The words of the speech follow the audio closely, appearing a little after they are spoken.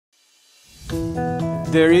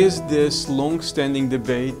There is this long-standing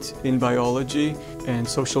debate in biology, and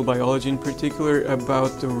social biology in particular,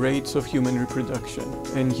 about the rates of human reproduction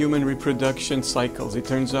and human reproduction cycles. It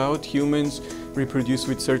turns out humans reproduce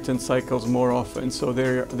with certain cycles more often. So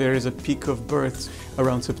there is a peak of births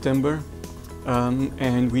around September.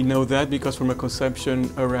 And we know that because from a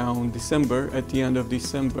conception around December, at the end of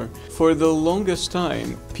December. For the longest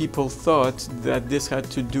time, people thought that this had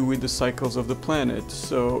to do with the cycles of the planet.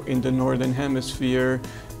 So in the northern hemisphere,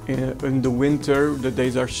 in the winter, the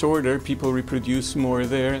days are shorter, people reproduce more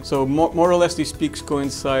there. So more or less these peaks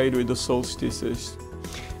coincide with the solstices.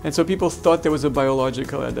 And so people thought there was a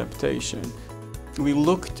biological adaptation. We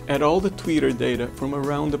looked at all the Twitter data from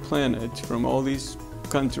around the planet, from all these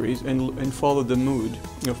countries, and followed the mood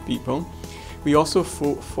of people. We also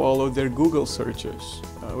followed their Google searches.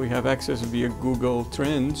 We have access via Google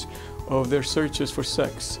Trends of their searches for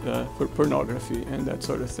sex, for pornography and that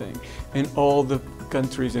sort of thing, in all the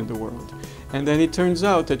countries in the world. And then it turns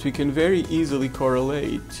out that we can very easily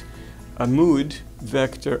correlate a mood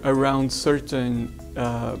vector around certain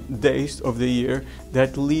days of the year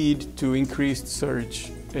that lead to increased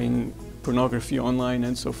search in pornography online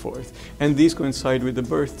and so forth. And these coincide with the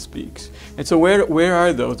birth peaks. And so where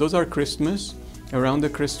are those? Those are Christmas, around the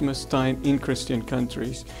Christmas time in Christian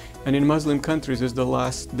countries. And in Muslim countries is the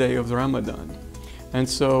last day of the Ramadan. And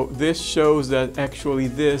so this shows that actually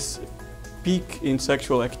this peak in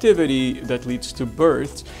sexual activity that leads to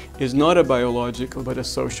birth is not a biological but a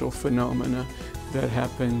social phenomena that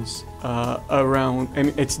happens around. I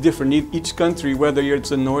mean, it's different. Each country, whether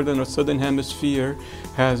it's a northern or southern hemisphere,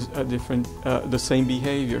 has a different, the same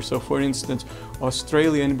behavior. So for instance,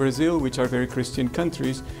 Australia and Brazil, which are very Christian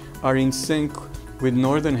countries, are in sync with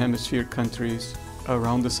northern hemisphere countries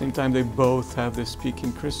around the same time. They both have this peak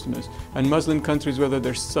in Christmas. And Muslim countries, whether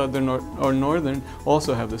they're southern or northern,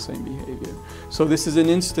 also have the same behavior. So this is an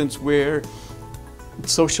instance where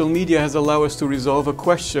social media has allowed us to resolve a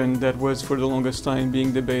question that was for the longest time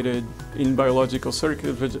being debated in biological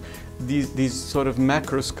circuits. These sort of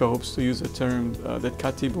macroscopes, to use a term that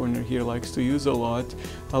Kati Borner here likes to use a lot,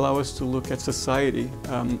 allow us to look at society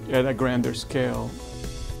at a grander scale.